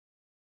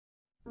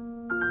We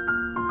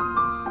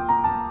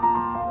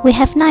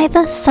have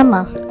neither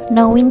summer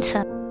nor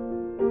winter,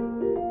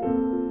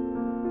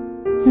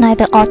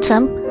 neither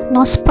autumn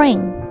nor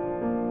spring.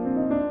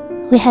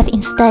 We have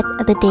instead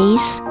the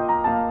days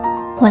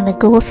when the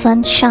gold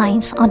sun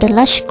shines on the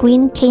lush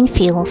green cane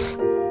fields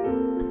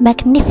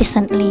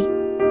magnificently,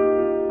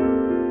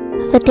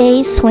 the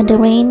days when the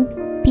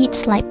rain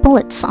beats like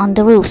bullets on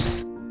the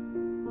roofs,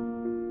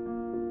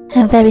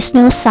 and there is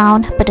no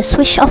sound but the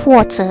swish of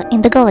water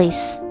in the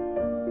gullies,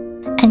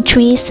 and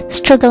trees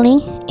struggling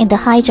in the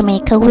high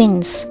Jamaica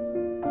winds.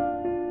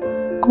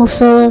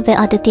 Also, there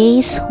are the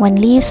days when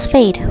leaves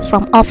fade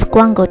from off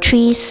guango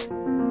trees,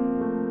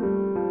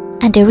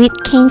 and the reed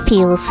cane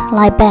fields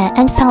lie bare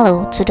and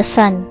fallow to the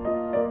sun.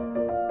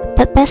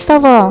 But best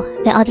of all,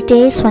 there are the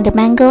days when the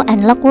mango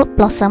and lockwood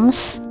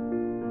blossoms,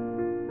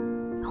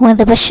 when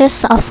the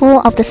bushes are full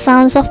of the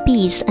sounds of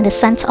bees and the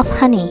scent of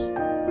honey,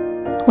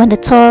 when the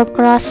tall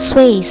grass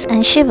sways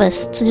and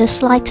shivers to the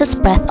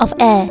slightest breath of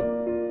air,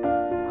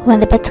 when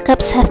the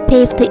buttercups have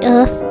paved the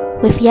earth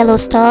with yellow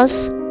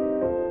stars,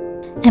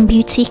 and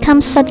beauty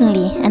comes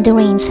suddenly and the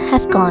rains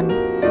have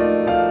gone.